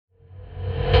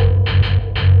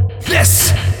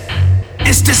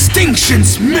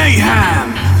Distinctions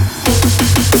Mayhem.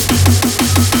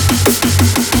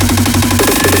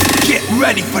 Get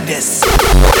ready for this.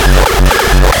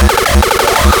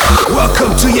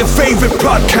 Welcome to your favorite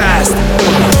podcast.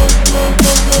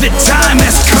 The time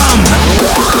has come.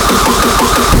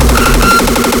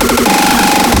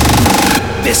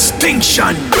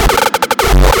 Distinction.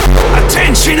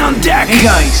 Attention on deck! Hey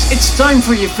guys, it's time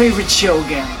for your favorite show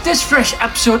again. This fresh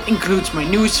episode includes my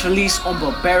newest release on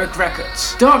Barbaric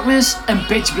Records, Darkness and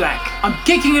Pitch Black. I'm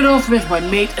kicking it off with my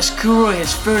mate Escuro,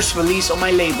 his first release on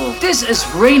my label. This is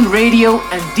Rain Radio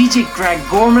and DJ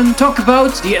Gorman talk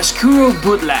about the Escuro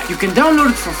Bootleg. You can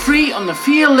download it for free on the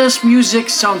Fearless Music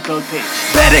SoundCloud page.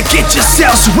 Better get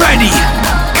yourselves ready,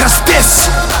 cause this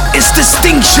is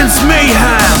Distinctions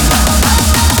Mayhem.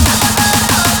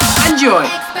 Enjoy!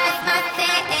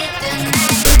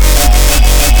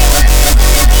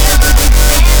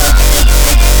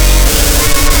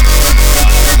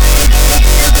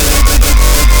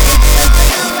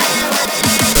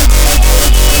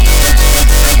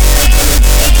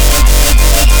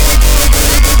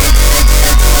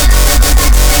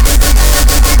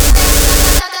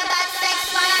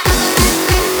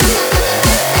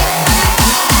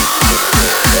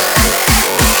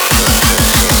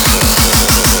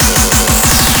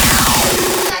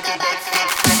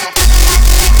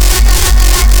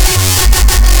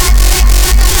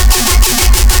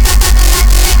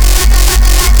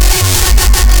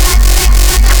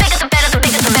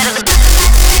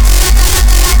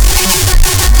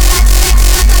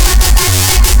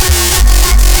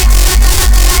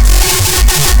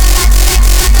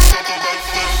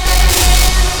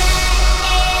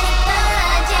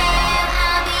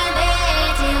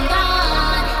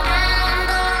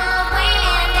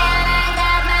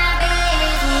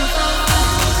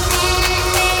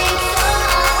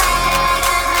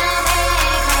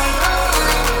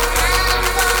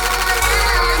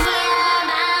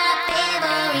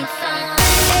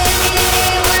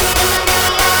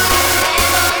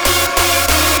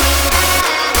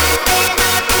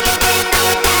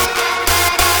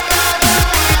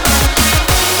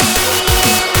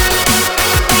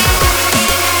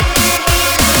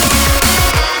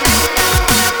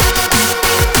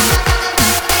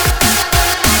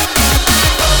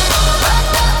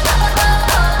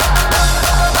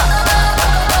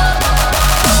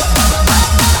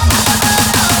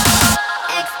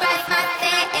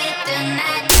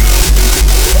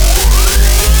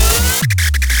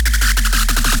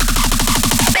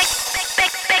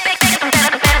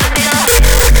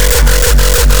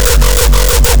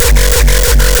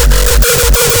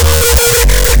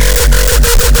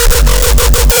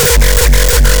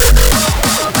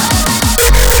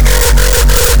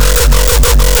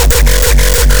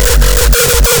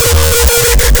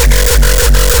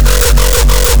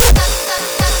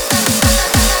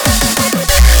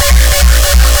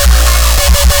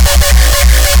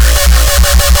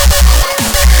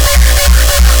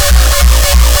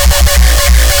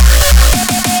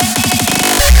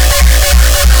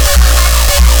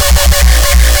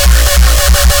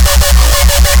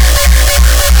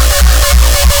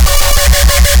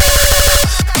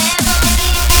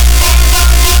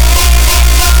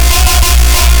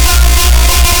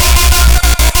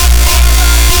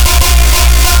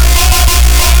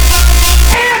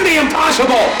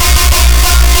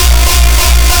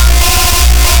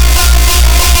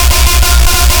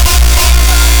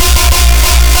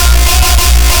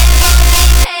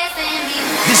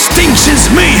 Distinctions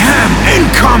Mayhem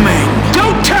incoming!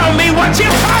 Don't tell me what's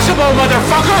impossible,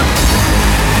 motherfucker!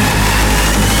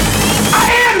 I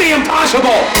am the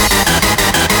impossible!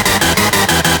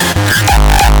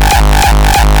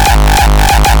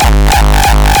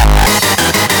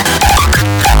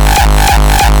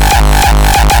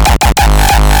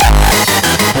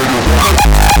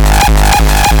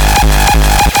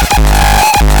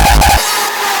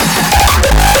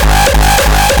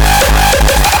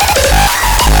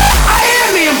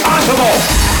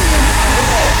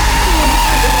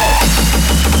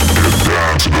 Get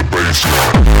down to the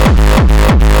baseline.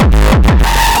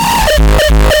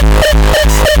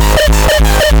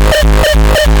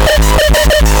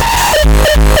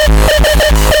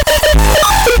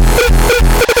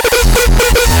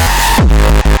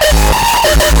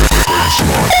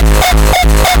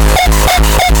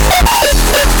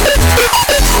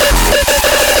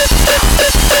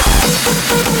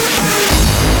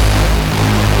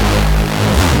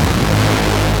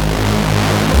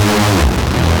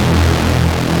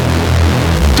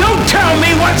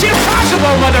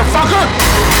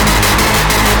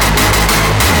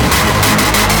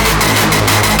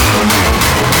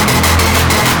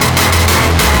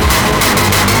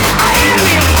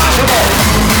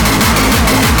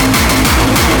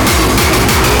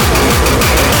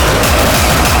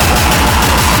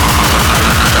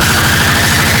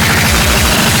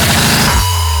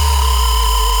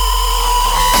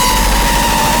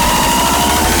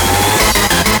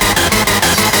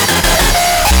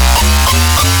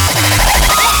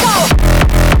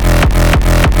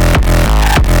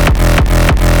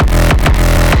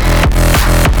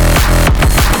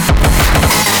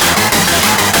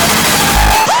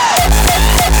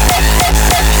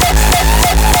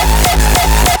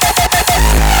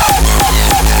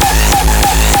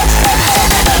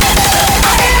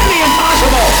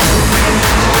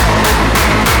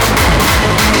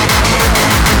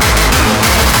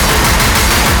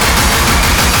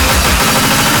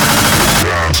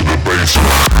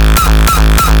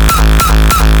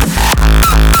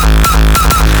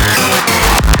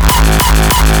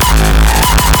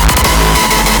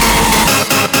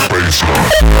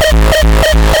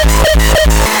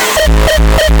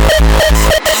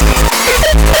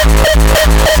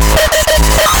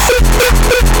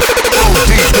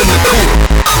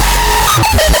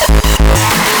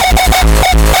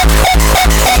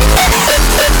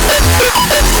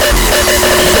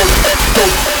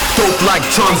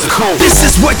 cold. This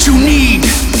is what you need,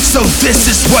 so this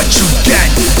is what you get.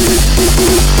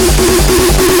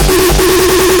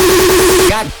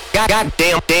 God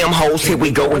damn hoes, here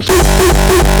we go again.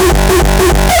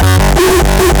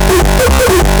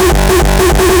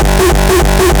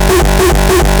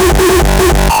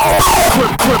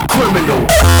 Criminal.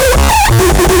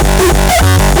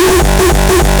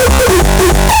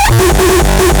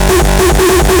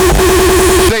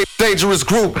 Dangerous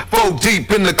group, 4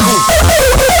 deep in the coop.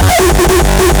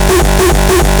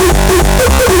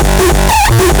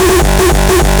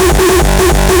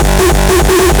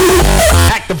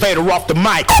 Activator off the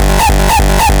mic.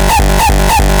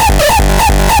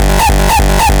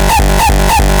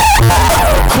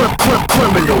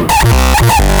 Criminal.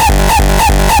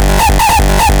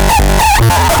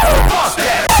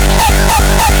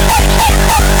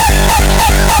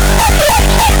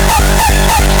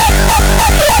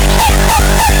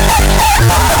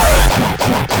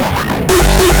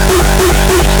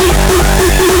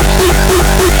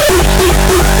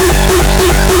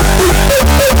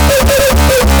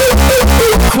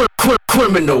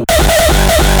 Criminal.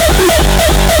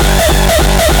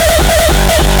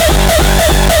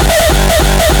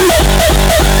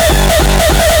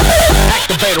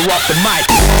 Activator off the mic.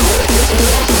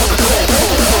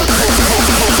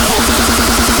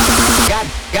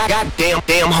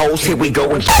 Damn hoes, here we go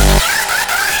again.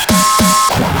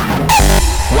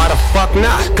 Why the fuck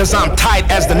not? Cause I'm tight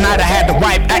as the night I had to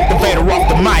wipe. Activator off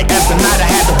the mic. As the night I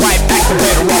had to wipe.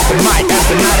 Activator off the mic. As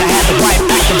the night I had to wipe.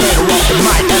 Activator off the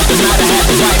mic. As the night I had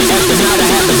to wipe. As the night I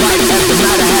had to wipe. As the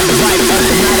night I had to wipe. As the night I had to wipe.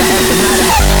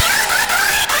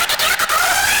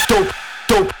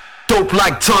 Dope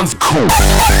like tons cool.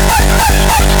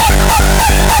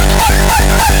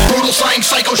 Brutal slang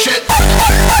psycho shit.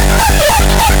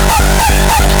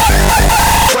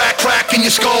 Crack in your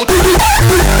skull.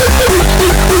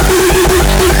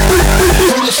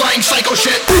 Brutal slang psycho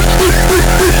shit. You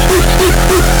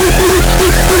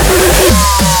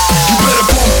better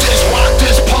boom this, rock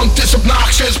this, punk this,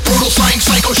 obnoxious. Brutal slang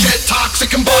psycho shit,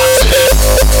 toxic and boxes.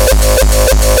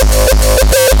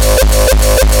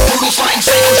 Brutal slang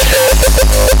psycho shit.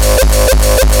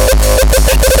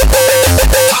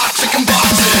 Toxic and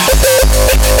boxes.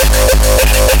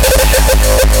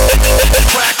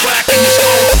 Crack in your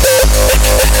skull.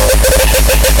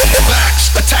 Facts,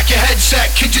 attack your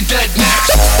headset, kid you dead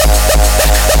next.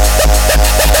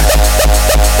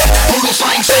 Brutal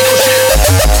slang psycho shit.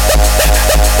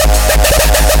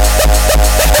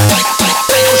 Psycho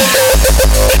shit.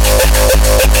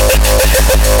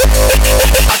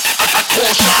 I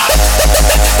call shots.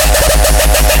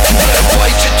 You better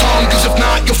bite your tongue, cause if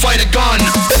not, you'll fight a gun.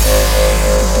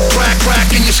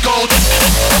 Crack in your skull.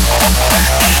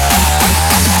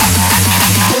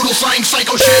 Brutal slang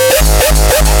psycho shit.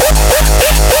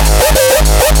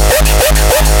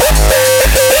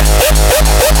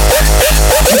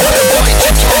 You better bite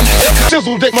your tongue, cause if not,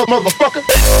 sizzle dick motherfucker.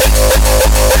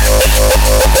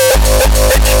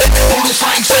 Brutal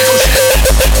slang psycho shit.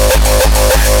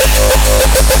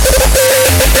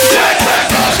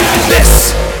 This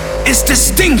is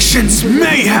Distinction's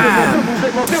Mayhem.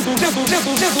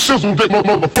 Sizzle dick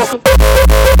motherfucker.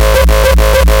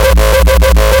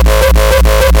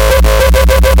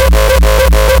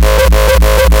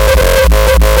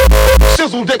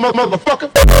 Sizzle dick motherfucker.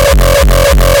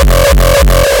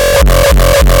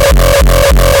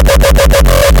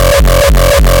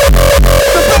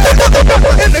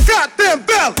 In the goddamn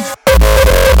belly.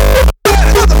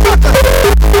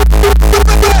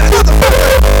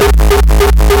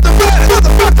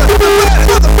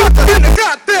 In the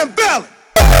goddamn belly.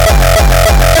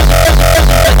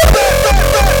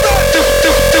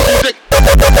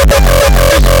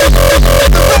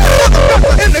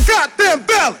 In the goddamn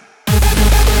belly.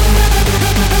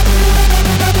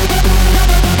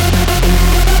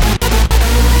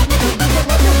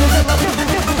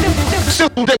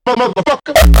 Simple dick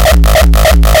motherfucker.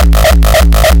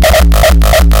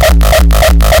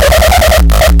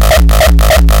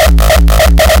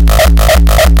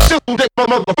 Simple dick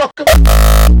motherfucker.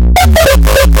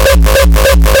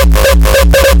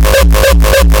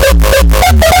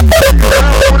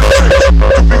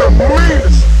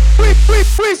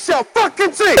 We shall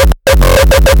fucking see.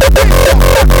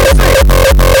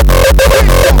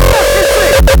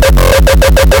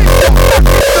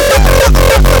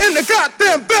 In the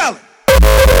goddamn belly.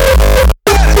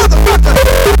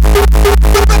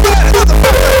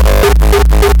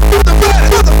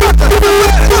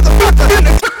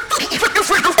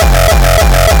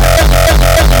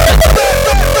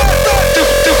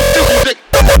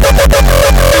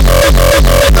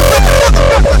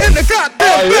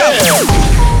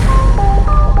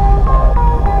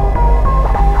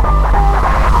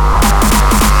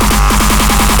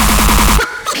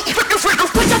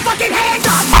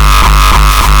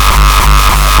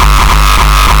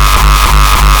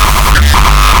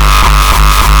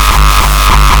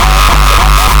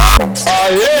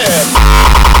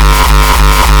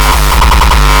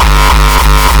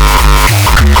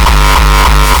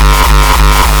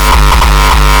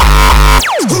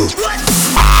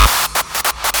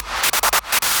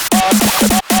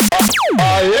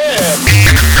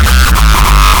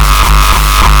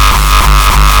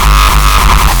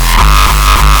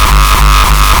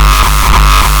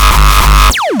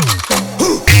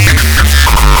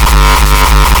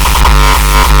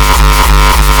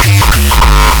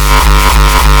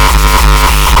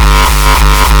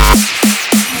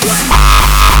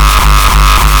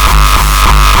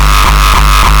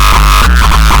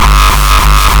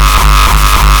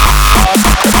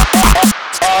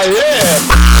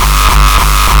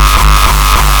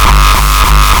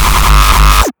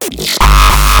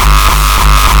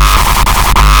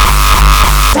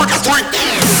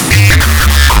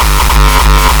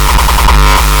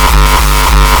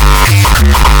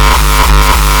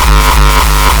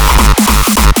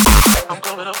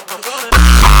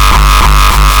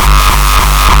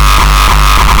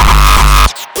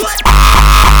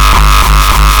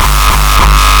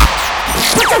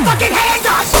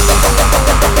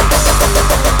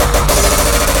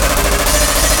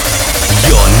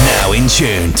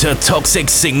 to Toxic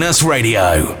Sickness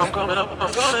Radio. I'm coming up.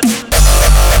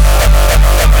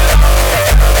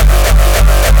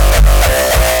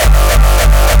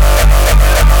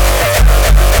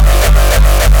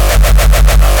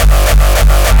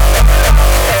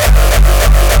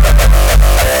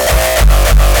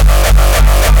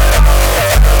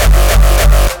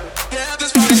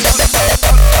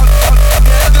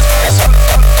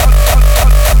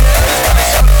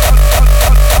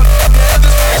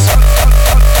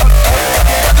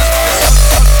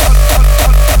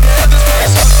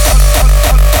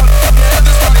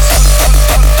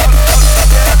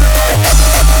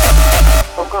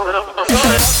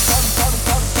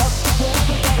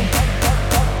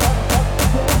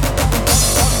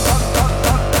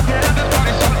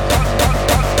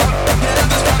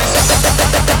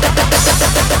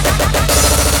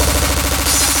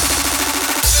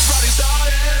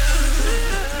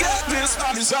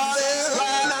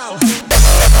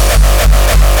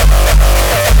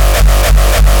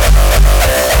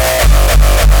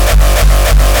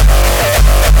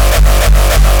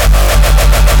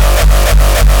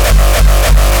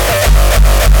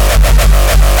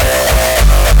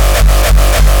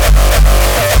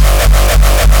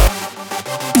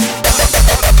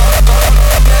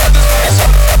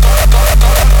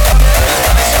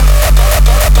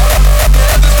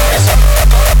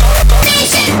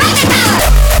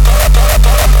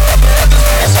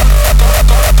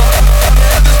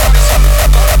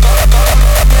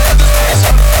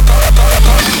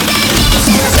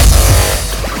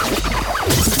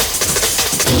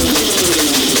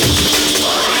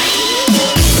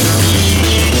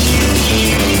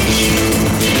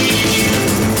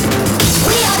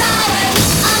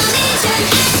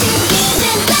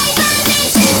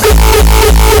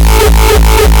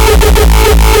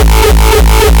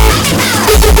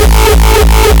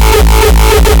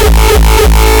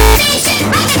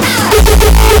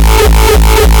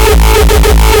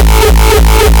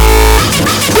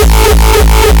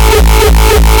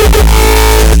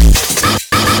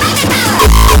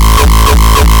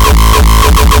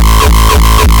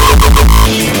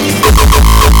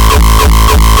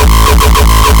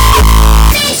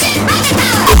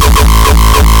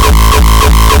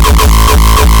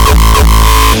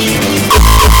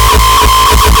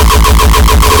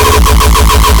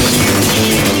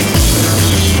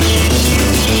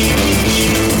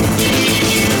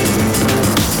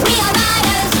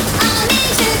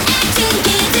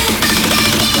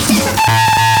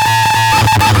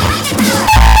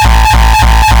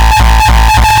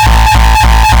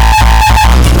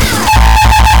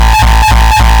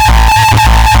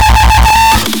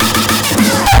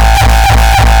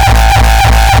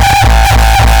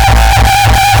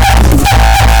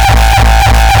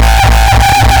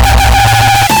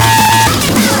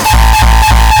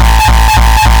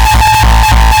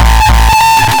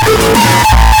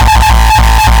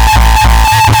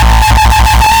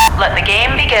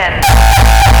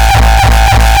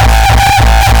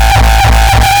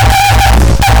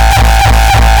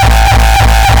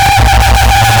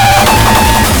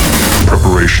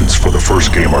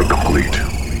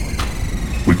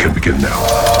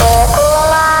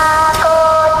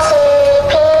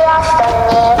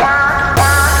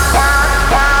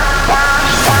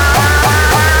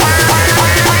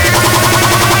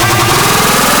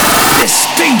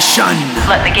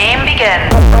 Let the game begin.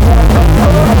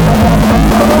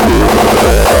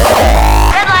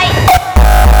 Red light.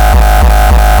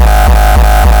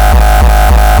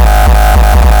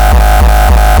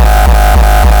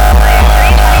 Player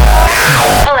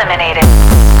 324 eliminated.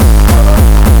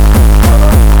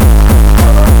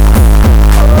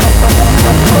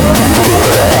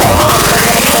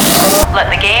 Let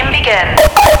the game begin.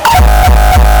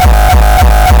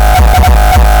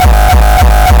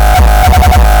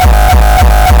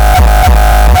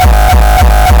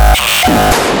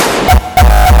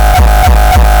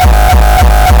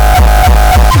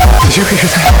 Did you hear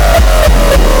that?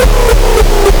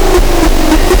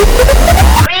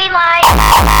 Green light.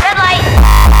 Red light.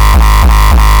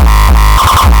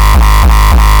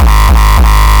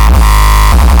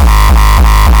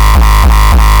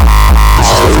 This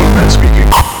is the Frontline speaking.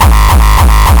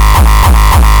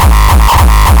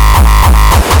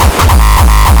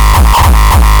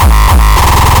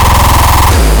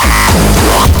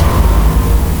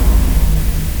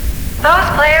 Those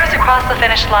players who cross the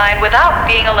finish line without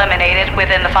being eliminated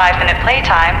within the 5-minute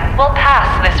playtime will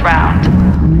pass this round.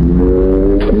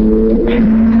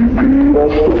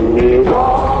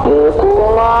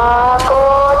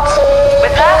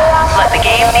 With that, let the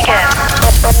game begin.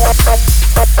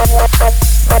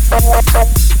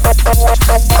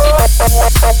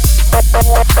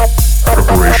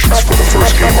 Preparations for the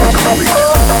first game are complete.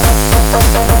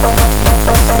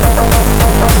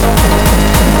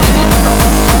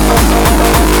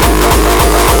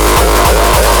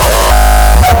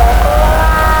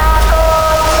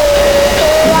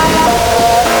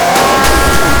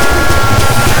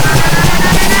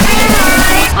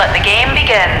 Let the game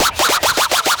begin.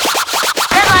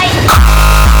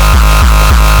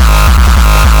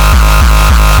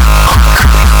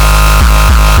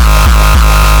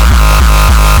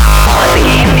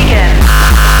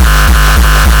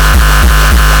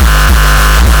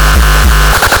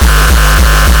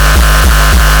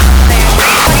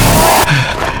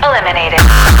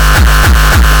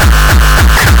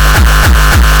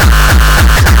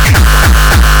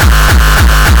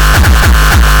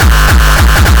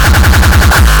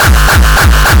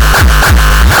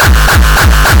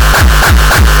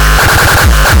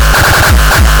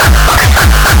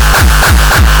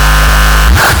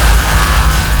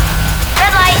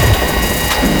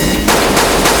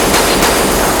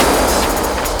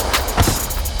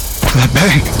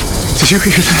 Bang! Did you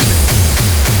hear that?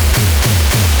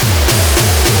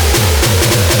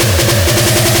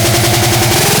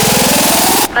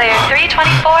 Player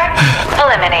 324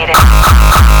 eliminated.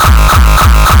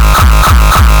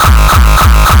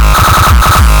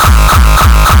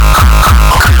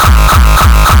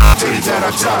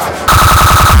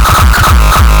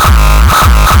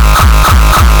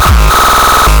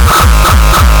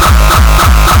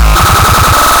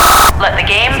 Let the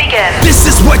game begin. This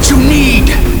is what you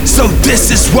need, so this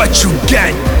is what you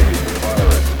get.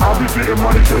 I'll be getting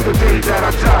money till the day that I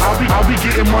die. I'll be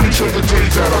getting money till the day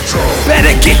that I die.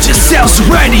 Better get yourselves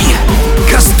ready,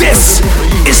 cause this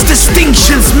is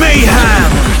Distinction's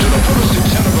Mayhem.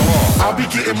 I'll be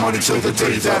getting money till the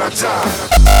day that I die.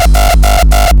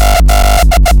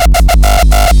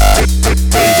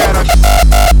 Day that I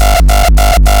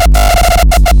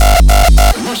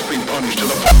must be punished to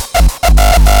the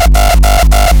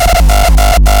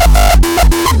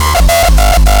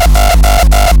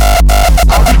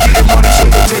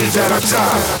that I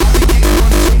die.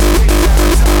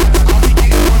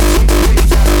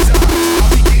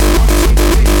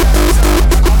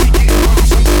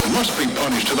 Must be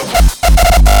punished to the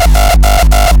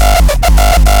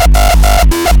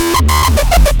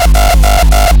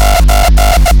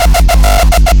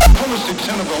fullest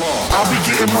extent of the law. I'll be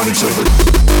getting money to the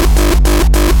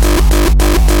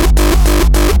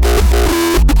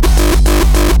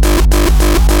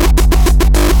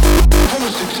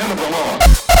fullest extent of the law.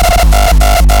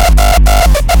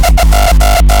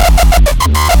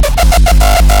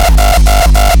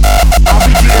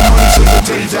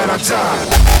 That I die.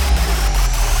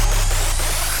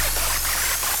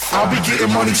 I'll be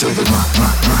getting money till the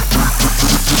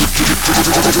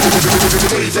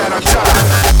day that I die.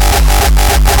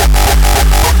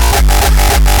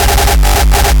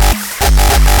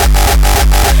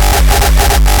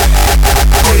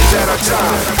 Day that I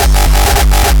die.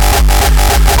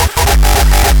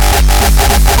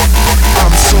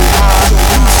 I'm so high,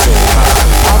 so high.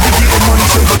 I'll be getting money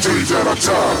till the day that I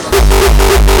die.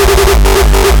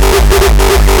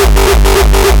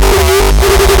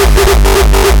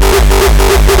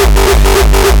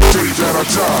 Day that I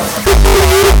die.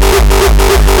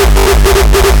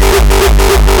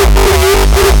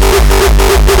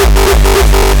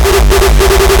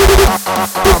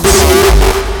 I'm so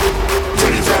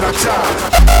day that I die.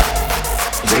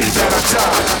 Day that I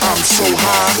die. I'm so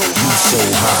high, I'm so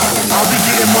high. I'll be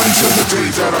getting money till the day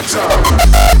that I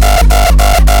die.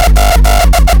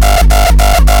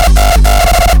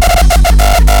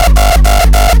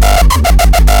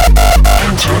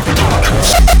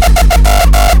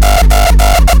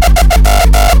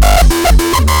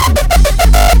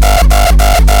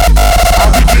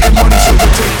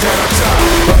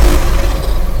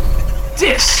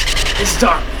 This is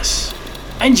Darkness.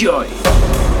 Enjoy.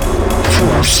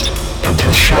 Forced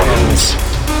into shadows.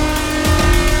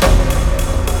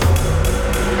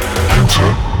 Enter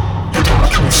the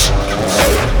darkness.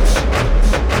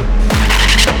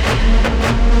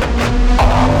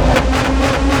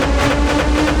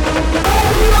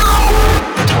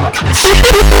 The darkness.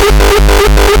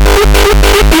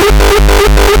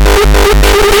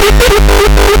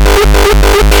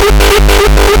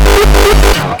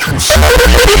 Darkness.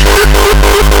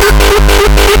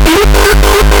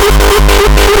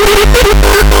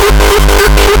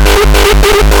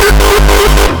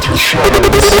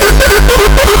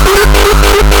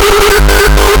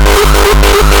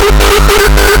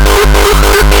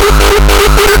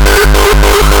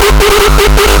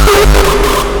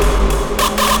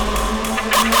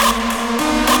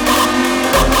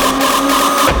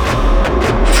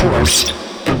 Forced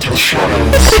into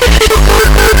shadows.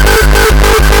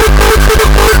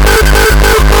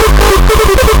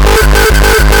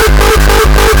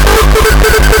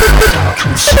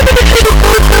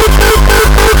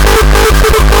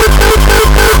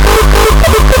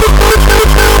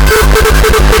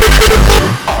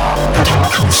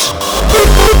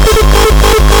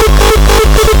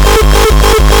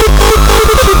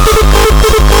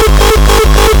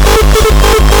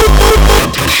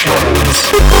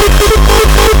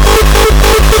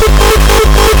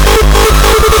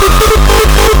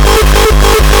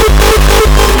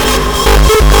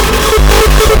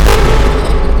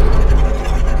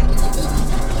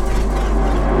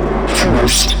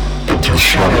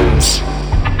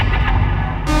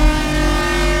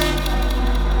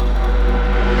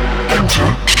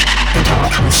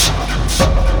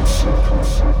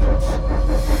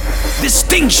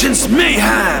 Distinctions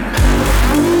Mayhem!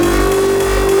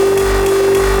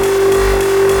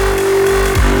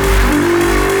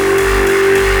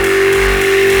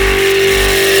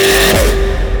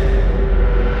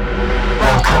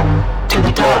 Welcome to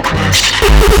the darkness.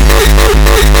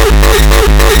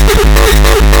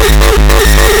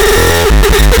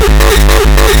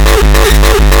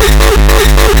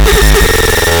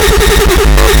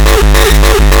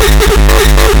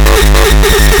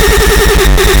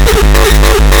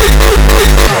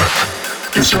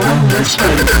 Is around this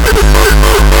head.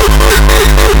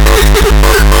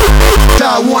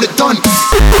 I want it done.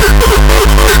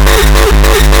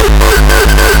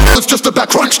 It's just about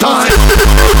crunch time.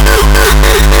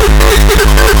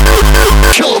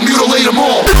 Kill 'em, mutilate 'em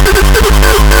all.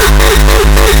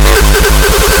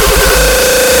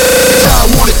 I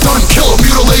want it done. Kill 'em,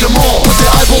 mutilate 'em all. Put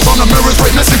their eyeballs on the mirrors,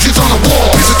 write messages on the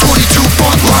wall. He's a 22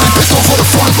 front line, pistol for the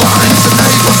front line. It's a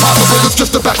name impossible. It's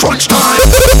just about crunch time.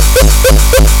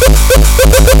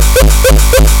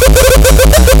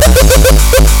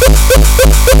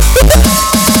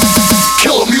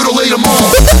 Kill 'em, mutilate 'em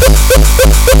all.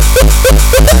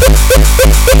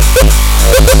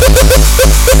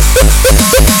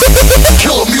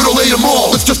 Kill 'em, mutilate 'em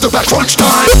all. It's just about crunch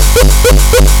time.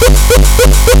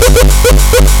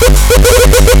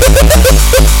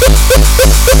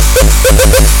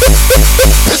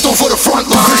 Pistol for the front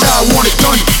line. Here's how I want it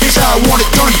done. Here's how I want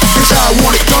it done. Here's how I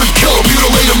want it done. Kill 'em,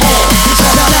 mutilate 'em all.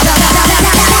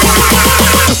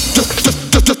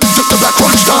 Just about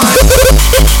crunch time.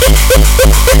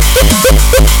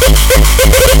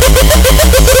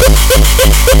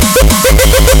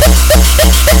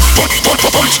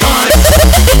 Crunch time.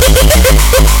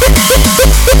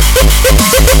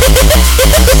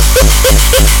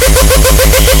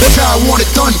 Here's how I want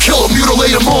it done. Kill 'em,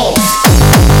 mutilate 'em all.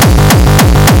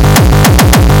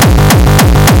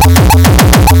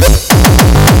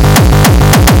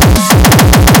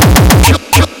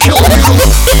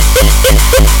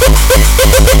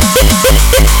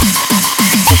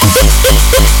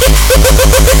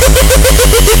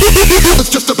 It's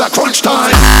just about crunch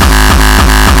time.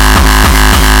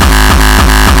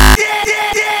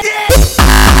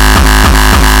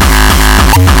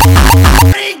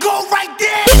 There you go, right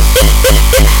there.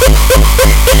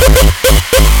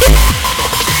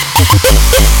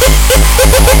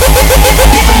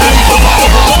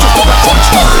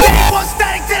 They want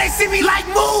static till they see me like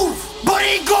move, but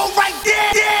there you go, right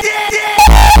there.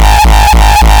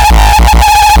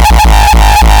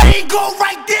 There you go,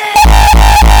 right there.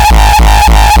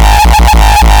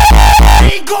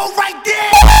 There you go, right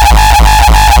there.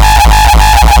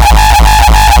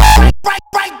 Right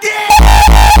there.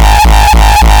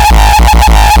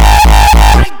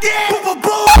 Right there. Boom, boom,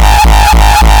 boom.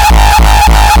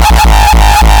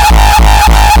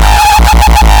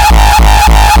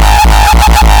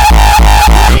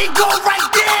 There you go, right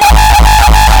there.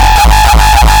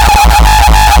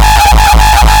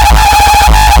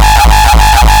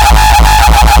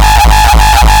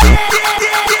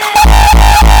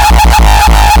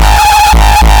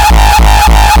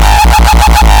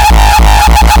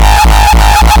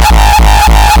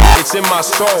 It's in my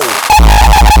soul.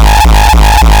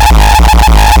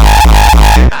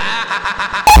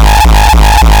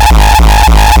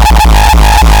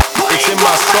 It's in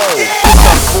my soul. It's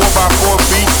on 4x4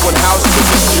 beats when House took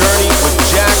his journey with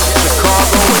Jack,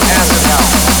 Chicago, and Acid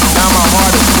House. Now my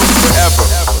heart is loose forever.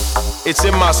 It's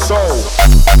in my soul.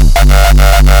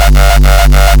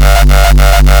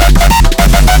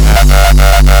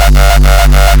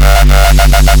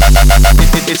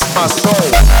 It's my soul.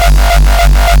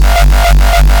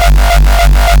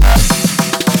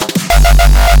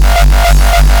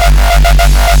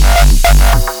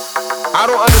 I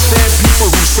don't understand people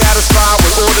who satisfy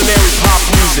with ordinary pop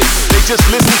music. They just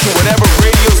listen to whatever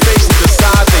radio station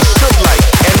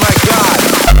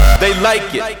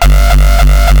like it.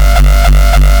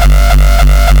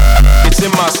 It's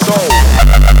in my soul.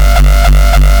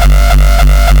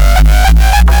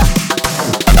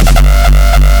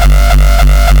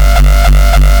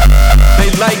 They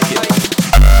like it.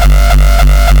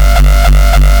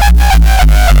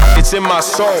 It's in my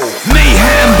soul.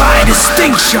 Mayhem by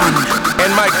distinction.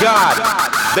 And my God,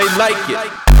 they like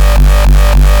it.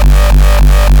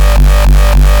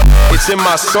 It's in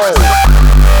my soul.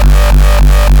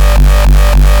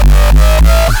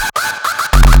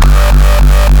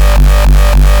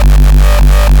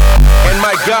 And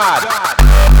my God,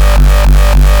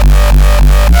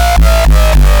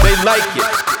 they like it.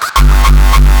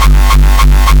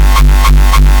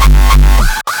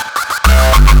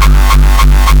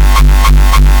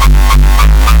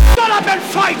 Shut up and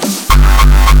fight!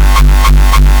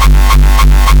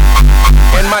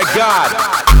 And my God,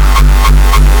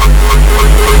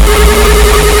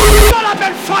 shut up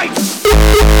and fight!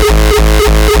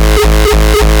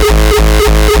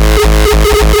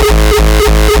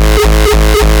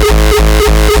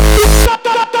 Shut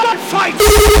up and fight!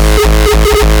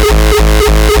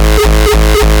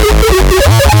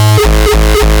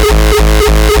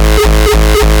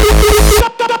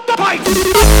 Shut up and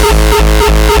fight!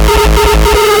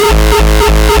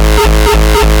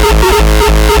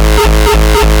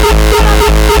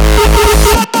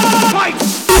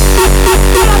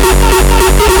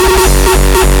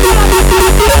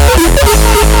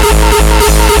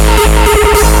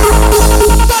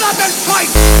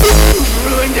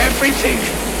 Everything!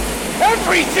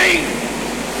 Everything!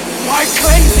 My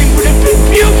cleansing would have been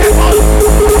beautiful!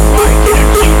 Why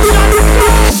didn't you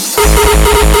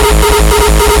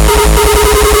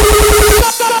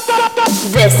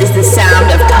This is the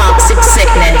sound of toxic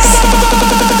sickness.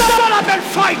 shut up and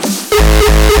fight!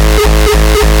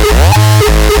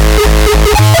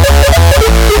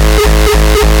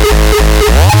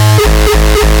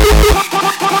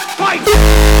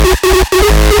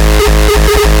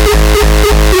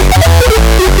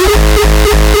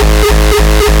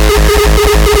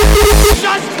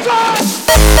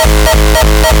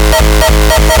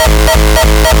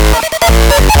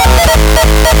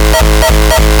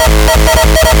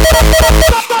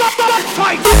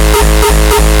 Fight!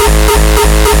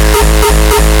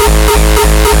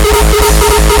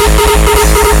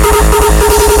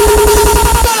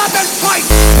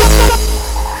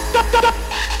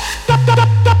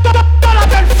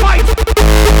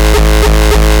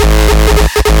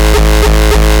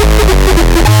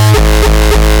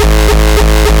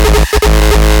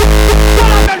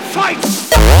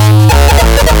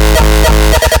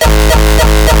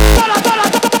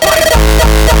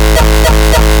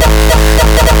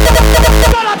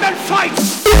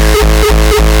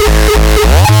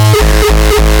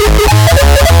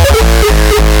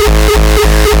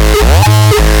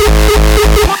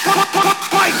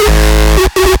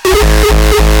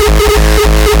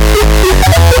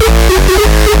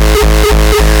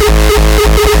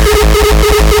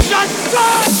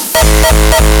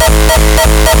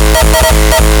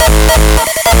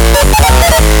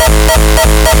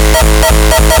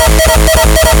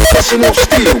 Bustin' off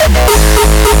steel.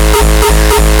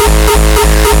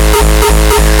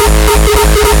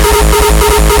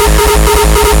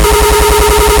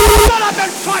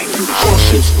 Oh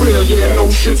shit's real, yeah, no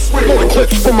shit's real. Blowing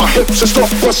clips from my hips and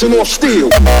start busting off steel.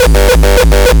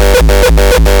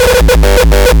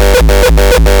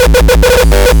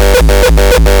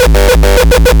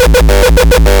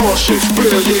 Oh shit's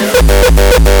real, yeah.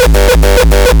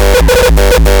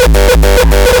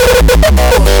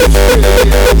 Oh shit's real,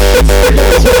 yeah, no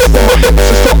shit's real. Blowing clips from my hips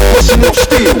and start busting off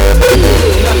steel.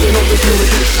 Nothing on the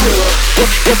realer.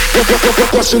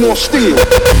 Busting off steel.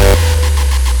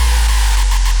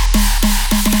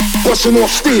 Bustin' off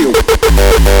steel.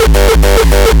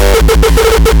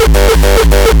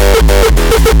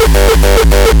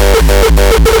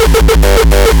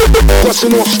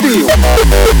 Bustin' off steel.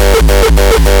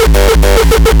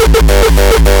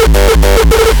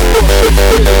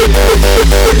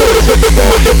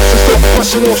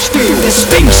 Bustin' off steel.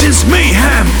 Distinctions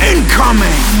Mayhem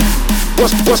incoming.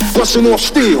 Bustin' off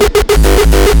steel.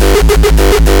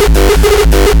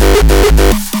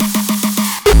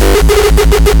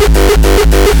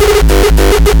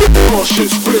 Oh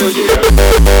shit's real, yeah.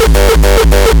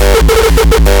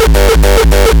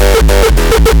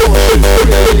 Oh shit's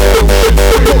real, yeah. Oh shit's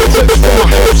real. Blowing clips from my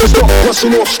hips and start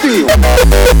busting off steel.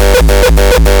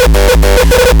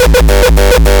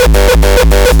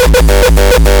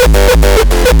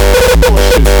 Oh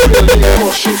shit's real, yeah. Oh shit's real, yeah.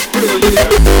 Oh shit's real,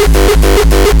 yeah.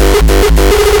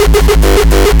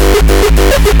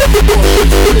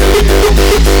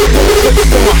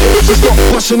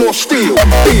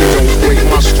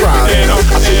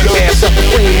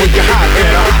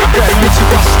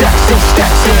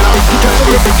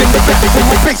 Then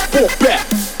my face fall back.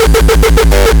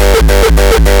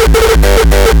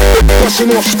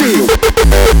 Brushing off steel.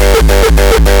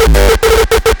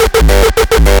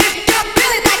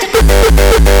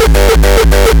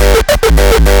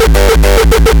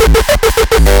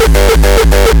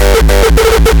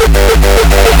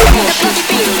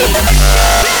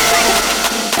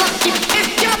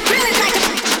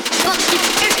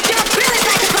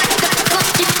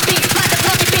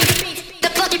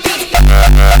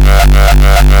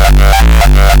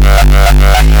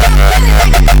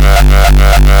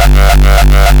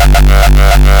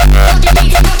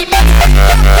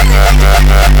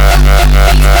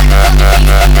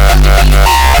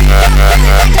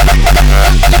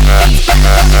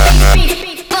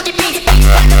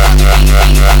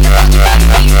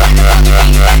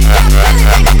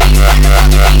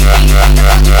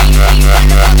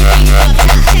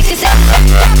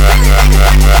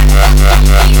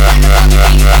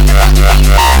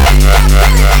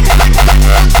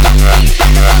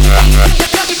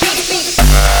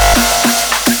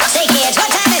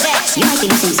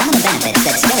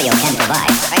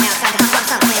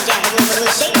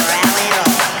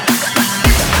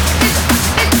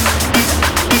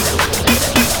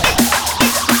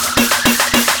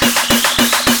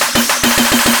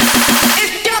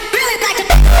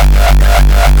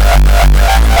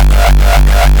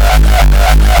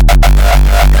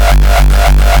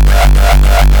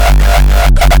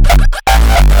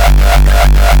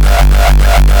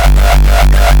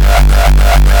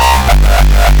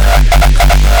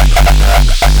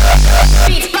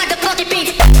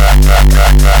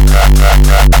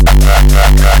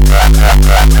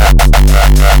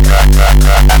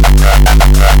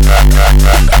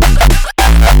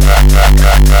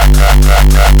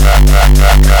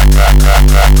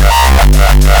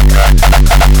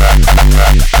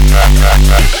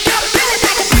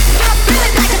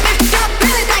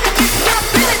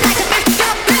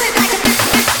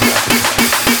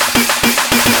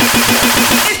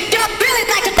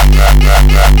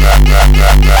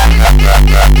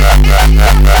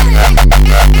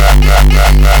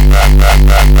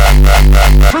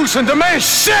 And demand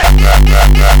shit!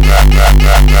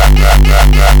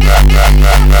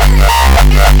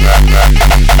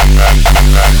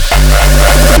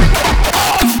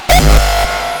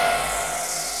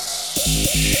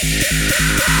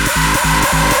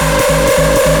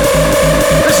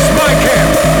 This is my camp.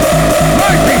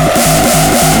 My people.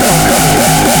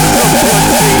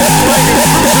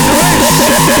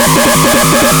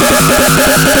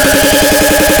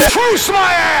 Truce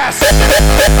my ass!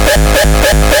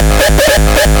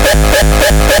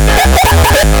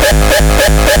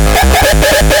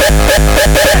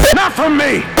 Not from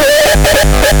me!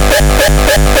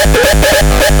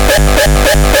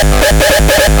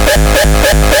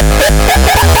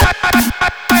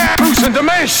 Truce and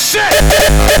demand shit!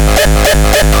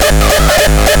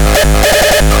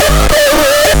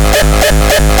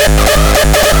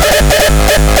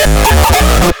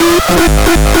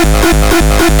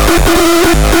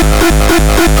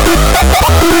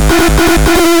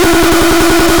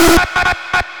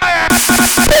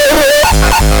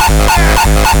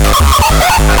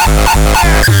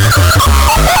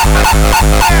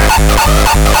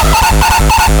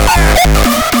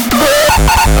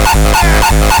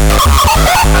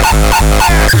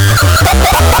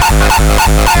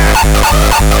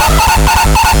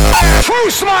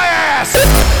 Truce my ass!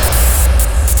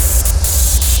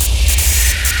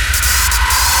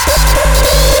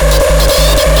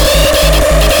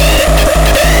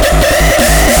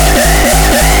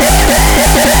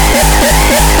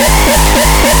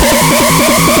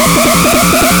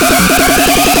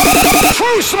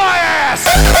 Truce my ass!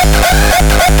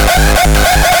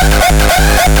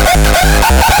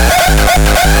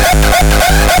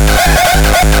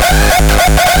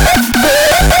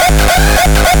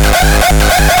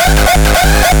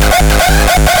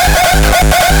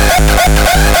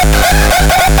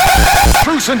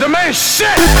 Truce and demand shit!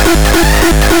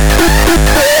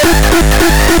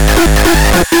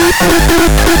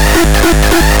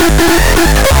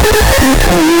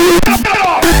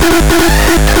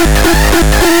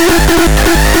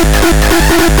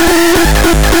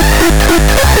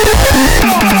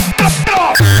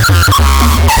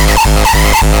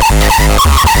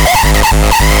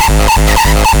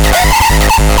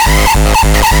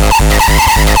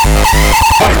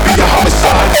 Might be the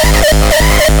homicide.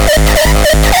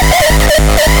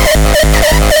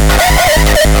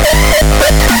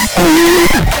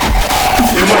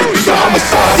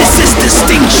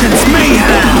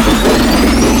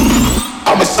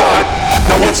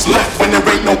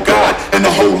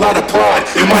 the pride.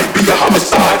 It might be a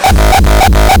homicide.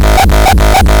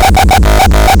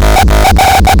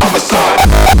 Homicide.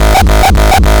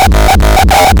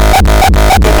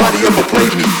 Nobody ever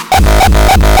played me.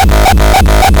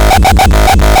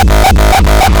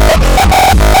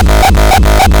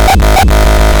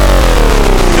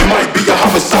 It might be a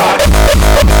homicide.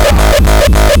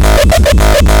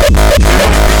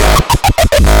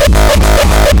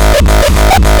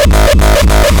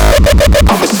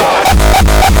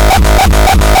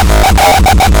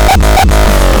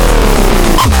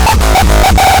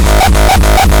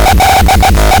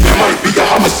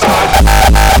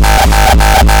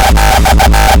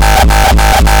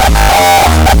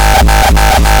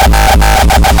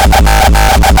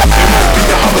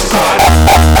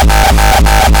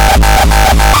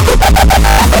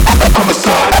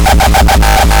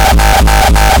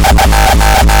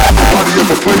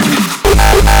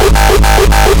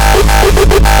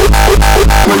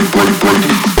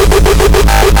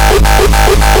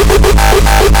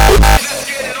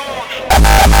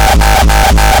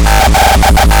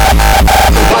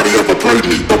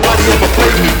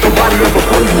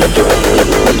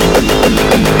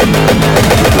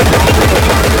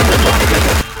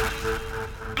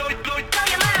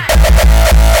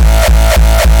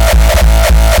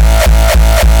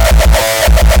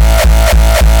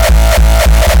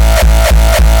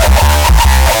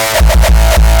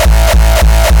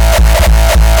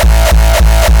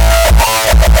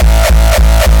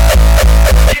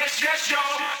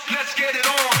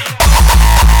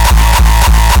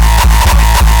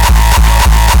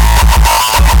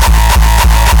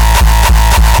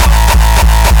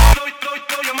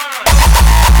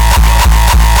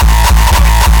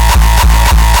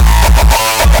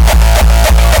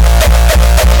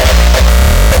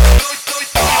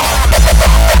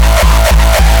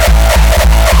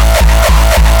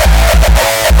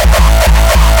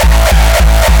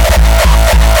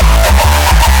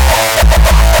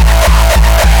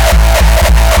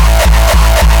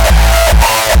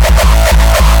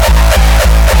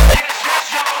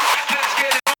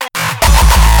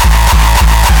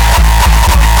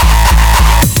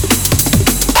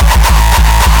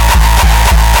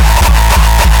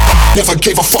 Never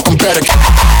gave a fucking better.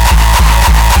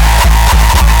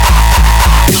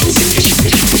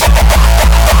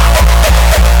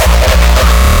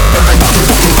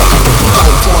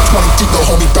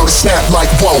 Snap like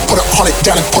whoa, put 100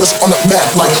 down and put us on the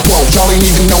map like whoa. Y'all ain't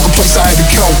even know the place I had to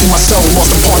go. In my soul,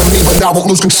 lost a part of me, but now I won't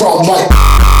lose control. Like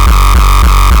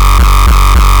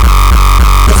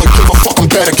never give a fucking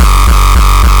better.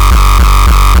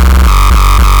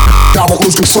 Now I won't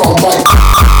lose control. Like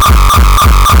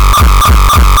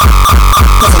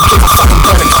never give a fucking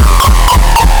better.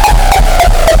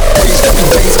 Days, every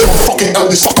days, till I'm fucking out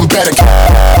this fucking better.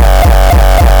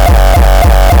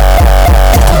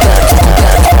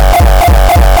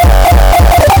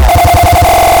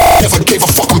 Never gave a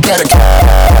fucking better. Never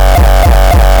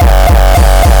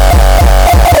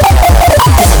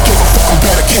gave a fucking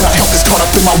better. Can I help this caught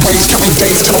up in my ways? Counting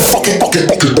days till I'm fucking. Put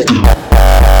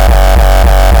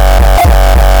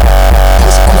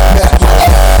us on the map like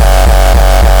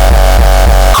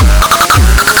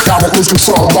now I won't lose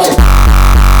control like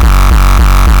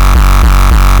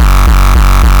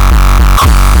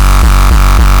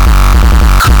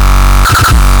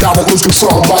now I won't lose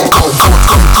control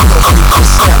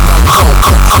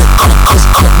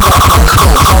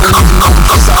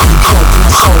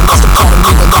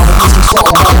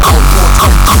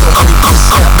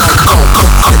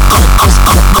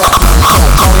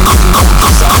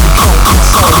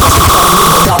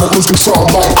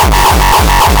like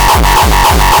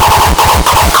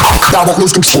I won't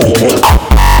lose control.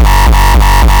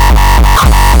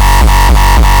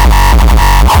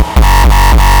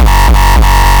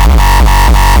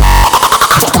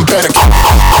 Fucking better.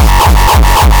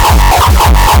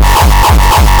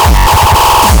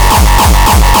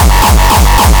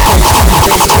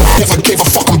 Never gave a fucking better. Never gave a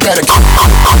fucking better.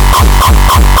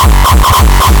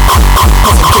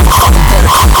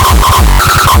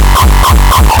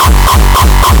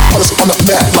 Put us on the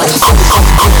map like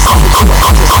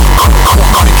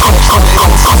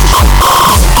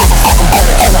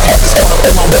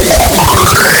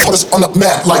put us on the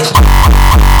map like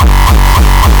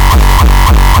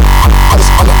put us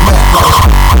on the map like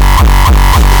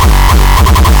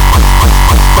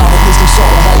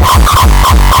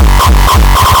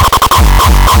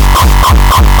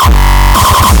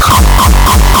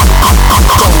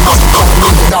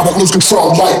now we're losing control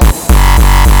like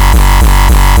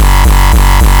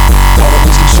now we're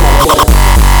losing control like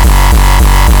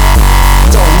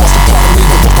don't lost a part of me,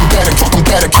 but fucking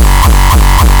better.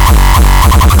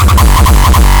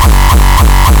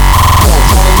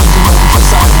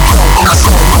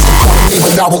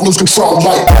 I won't lose control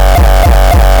like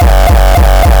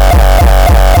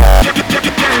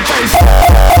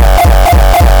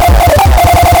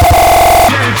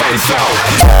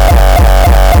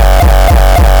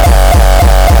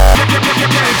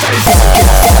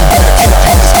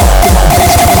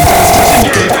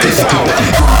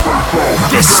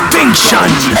Distinction.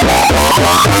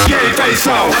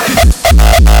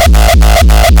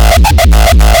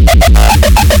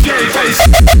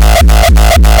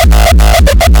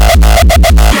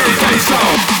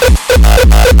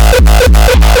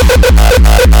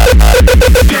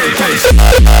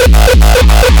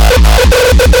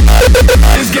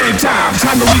 It's game time,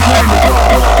 time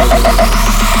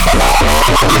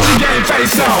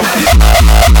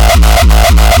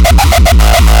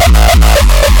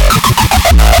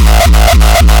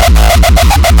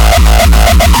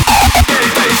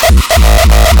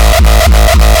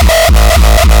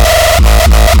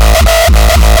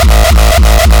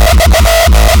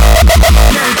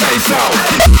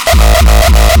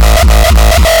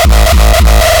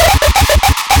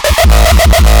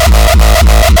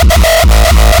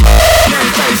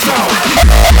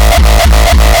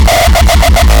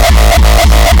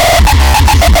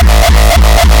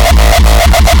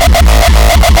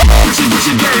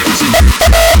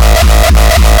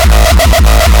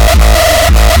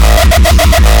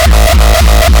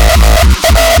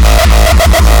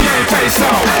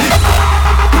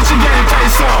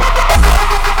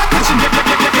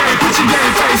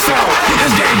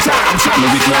to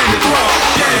reclaim the ball.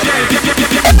 Get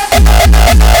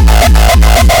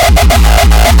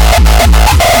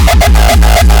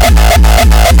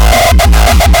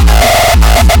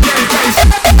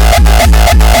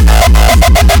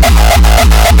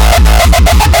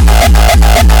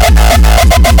your game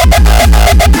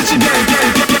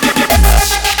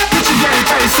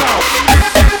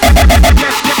face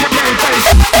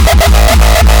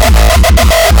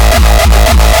on.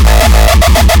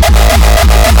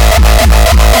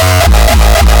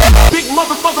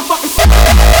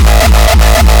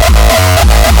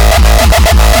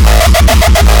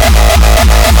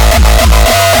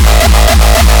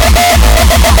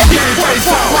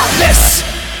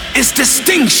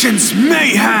 Distinctions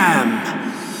Mayhem.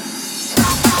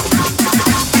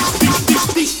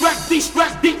 These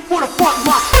racks deep for the front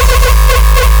line.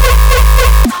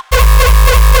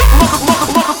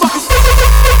 Motherfuckers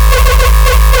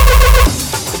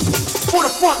for the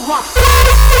front line.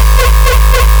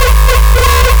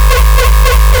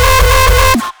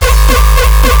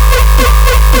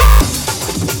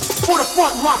 For the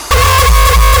front line.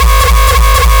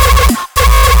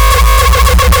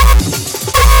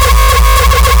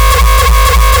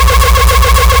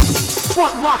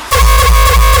 Front line.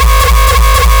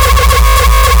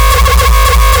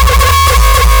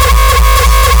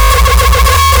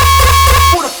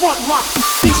 For the front line.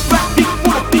 These rap deep for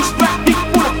the these rap deep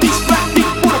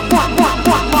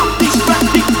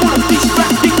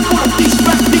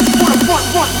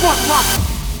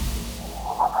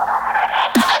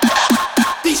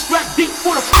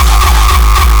for the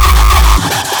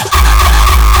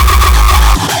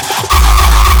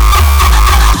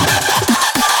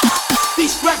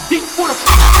these rap deep for the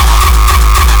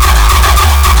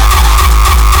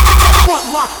front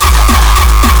line.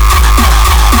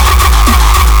 These rap deep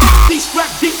for the these rap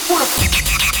deep for the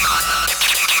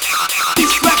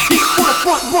these rap deep for the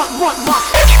front line.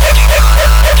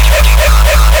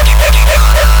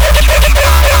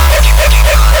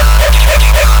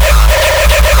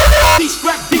 These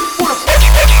rap deep for the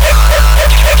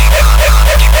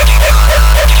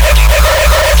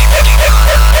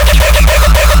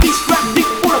these rap deep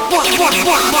for the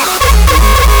front line. These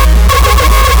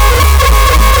rap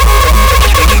deep for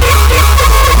the these rap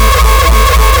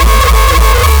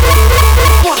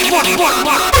deep for the front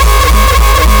line.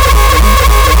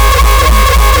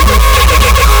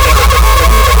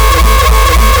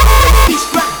 These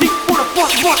rap deep for the these rap deep for the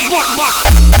front line.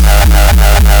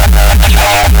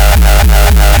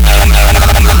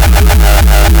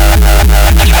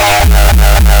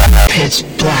 Pitch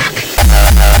black.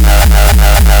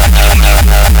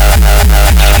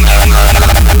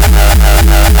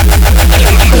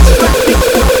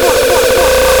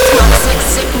 Toxic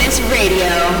Sickness Radio.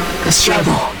 The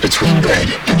struggle between good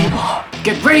and evil.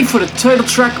 Get ready for the title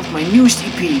track of my newest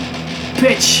EP,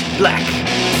 Pitch Black.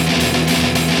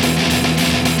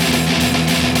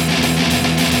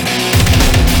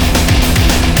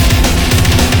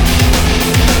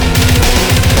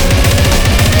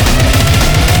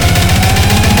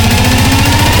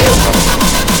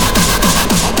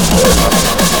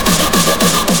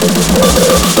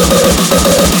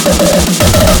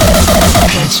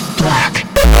 Pitch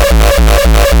black.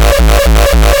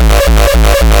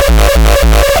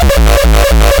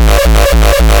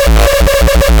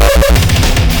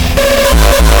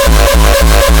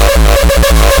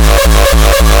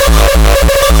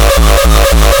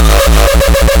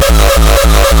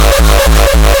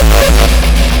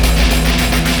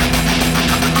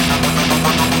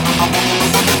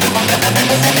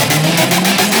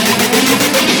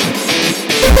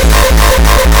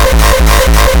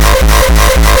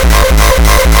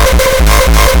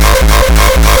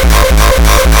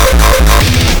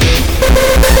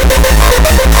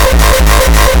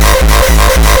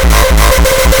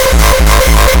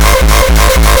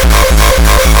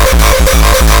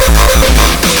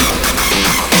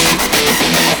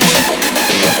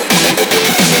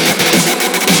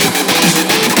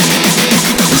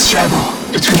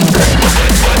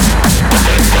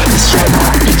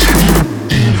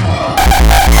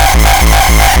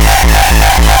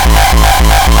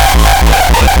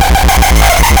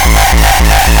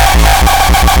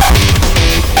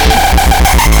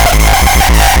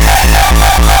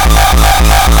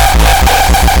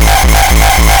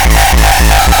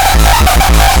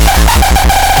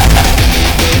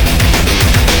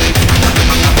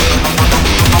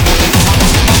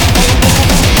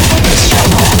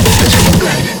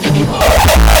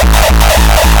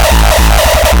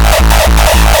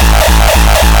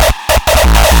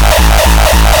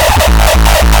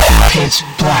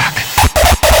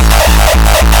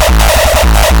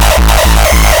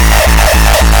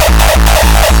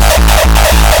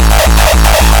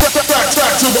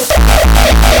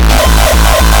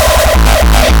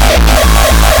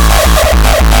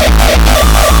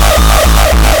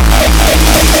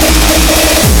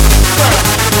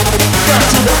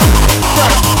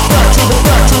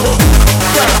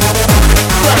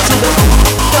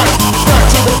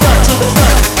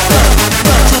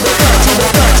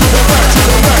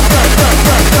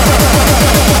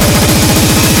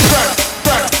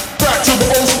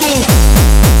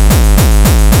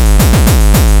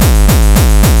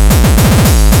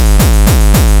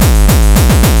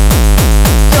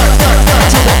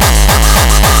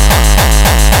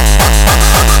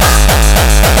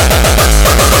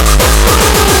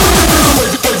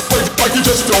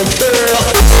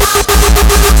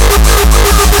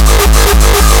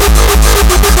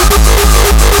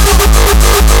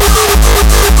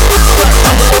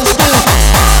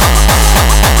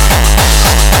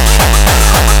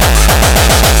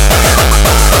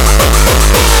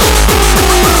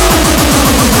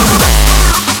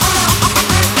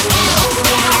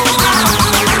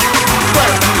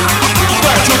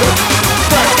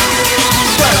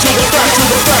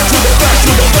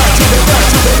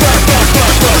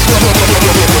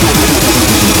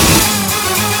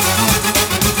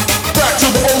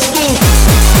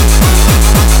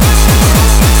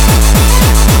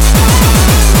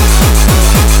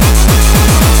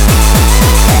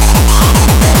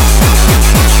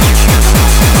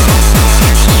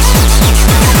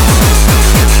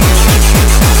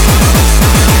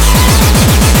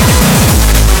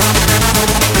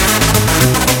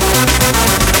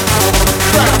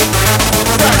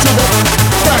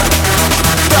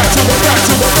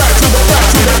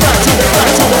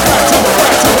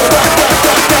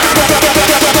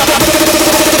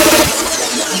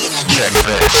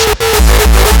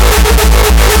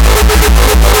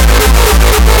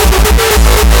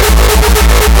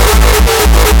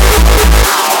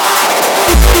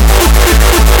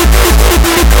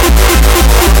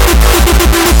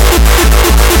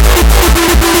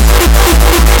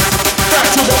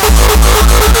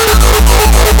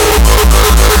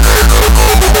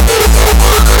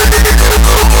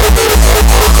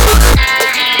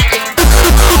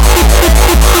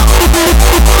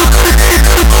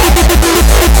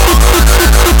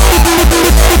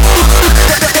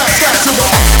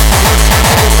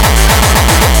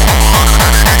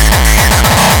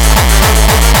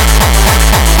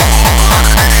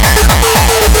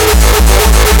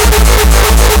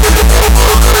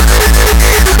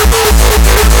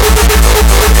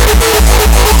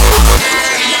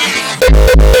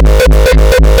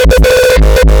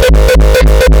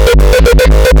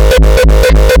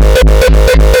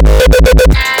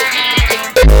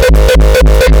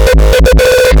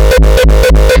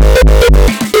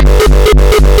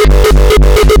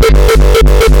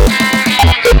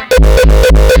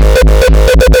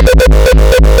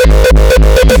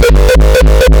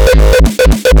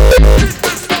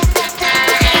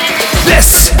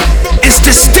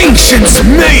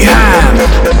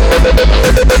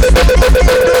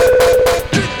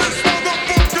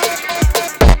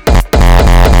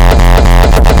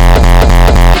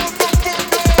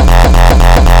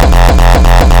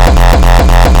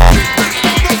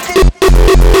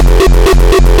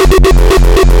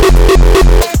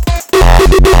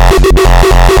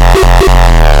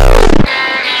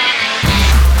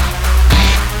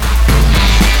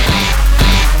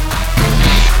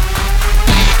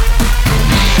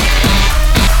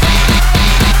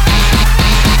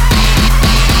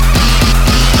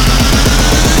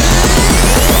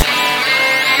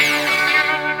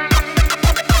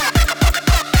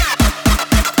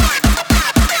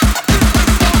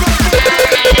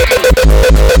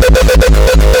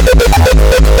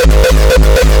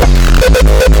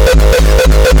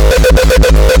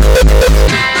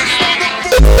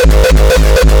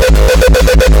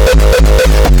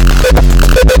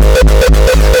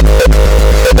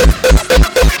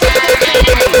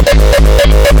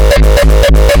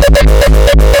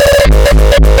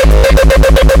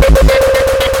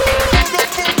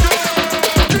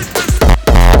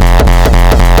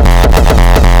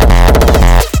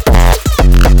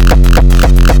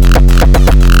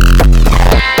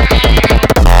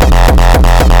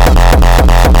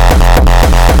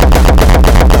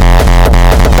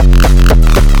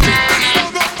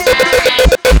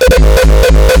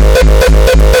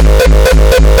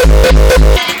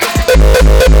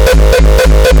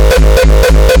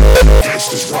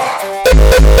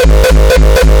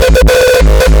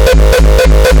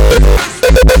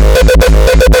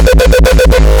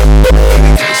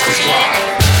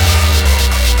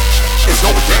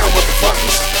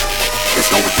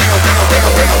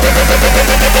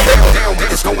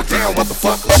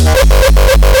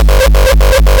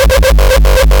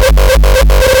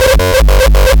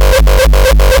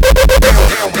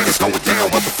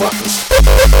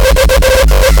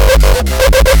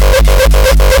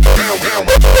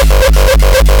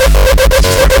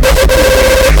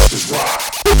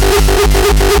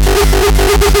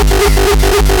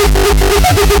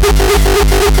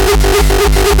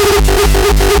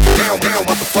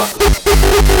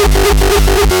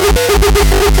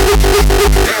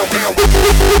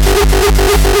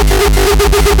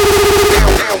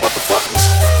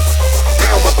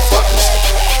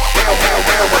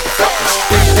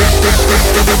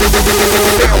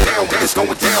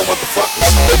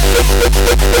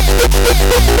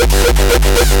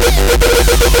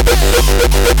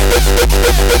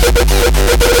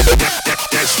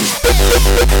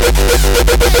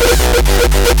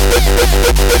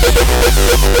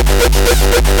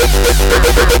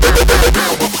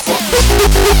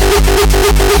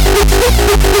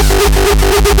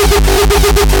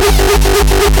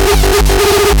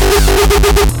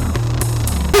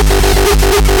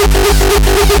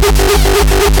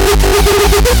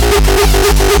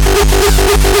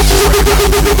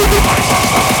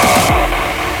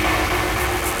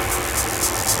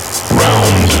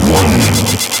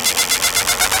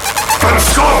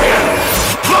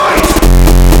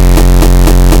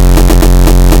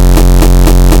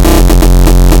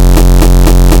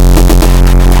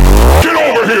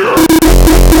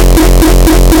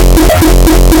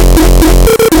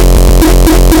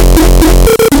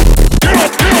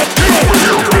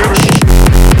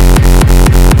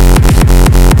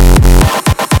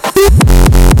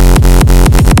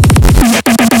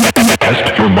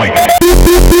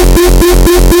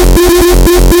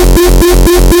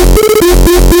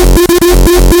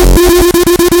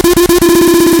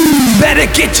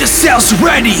 yourselves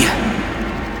ready,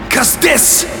 cause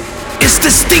this is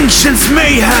Distinction's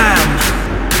Mayhem.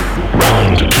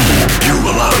 Round 2. You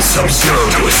allowed Sub-Zero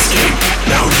to escape.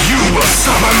 Now you will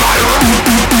summon my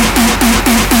wrath.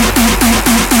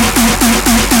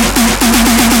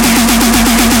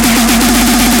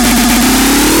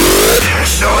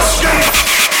 There's no escape.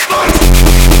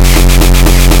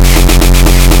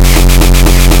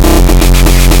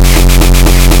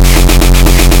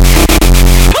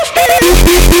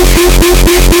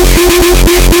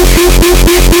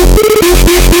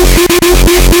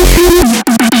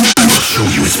 I will show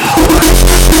you his power.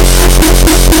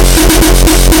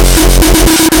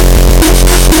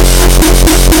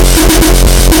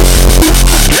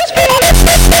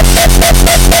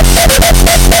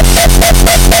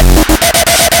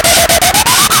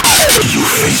 You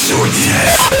face your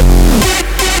death.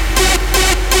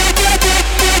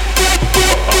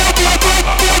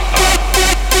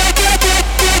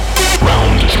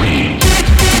 Round 3.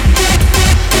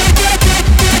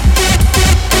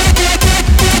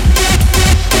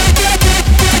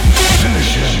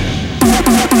 Finish him.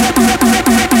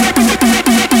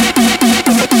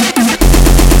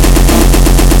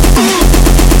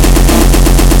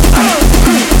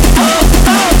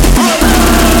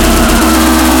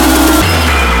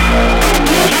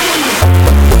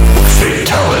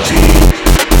 Fatality.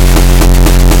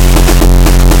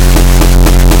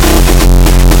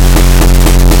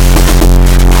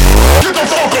 Get the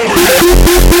fuck over here!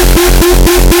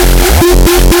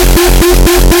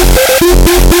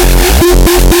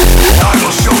 I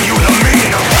will show you the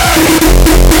meaning of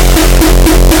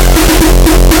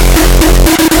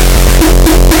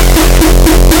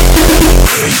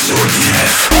face your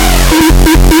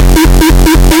death.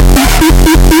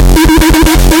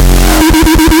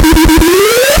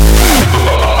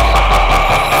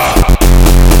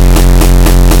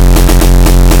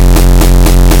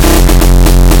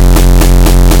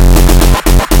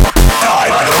 Die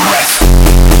by the rest.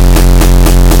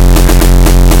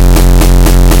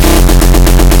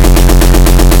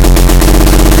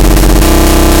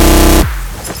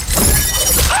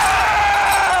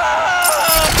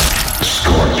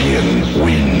 Scorpion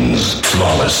wins.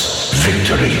 Flawless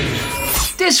victory.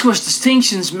 This was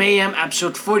Distinction's Mayhem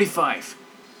episode 45.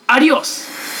 Adios!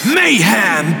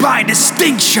 Mayhem by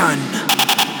Distinction.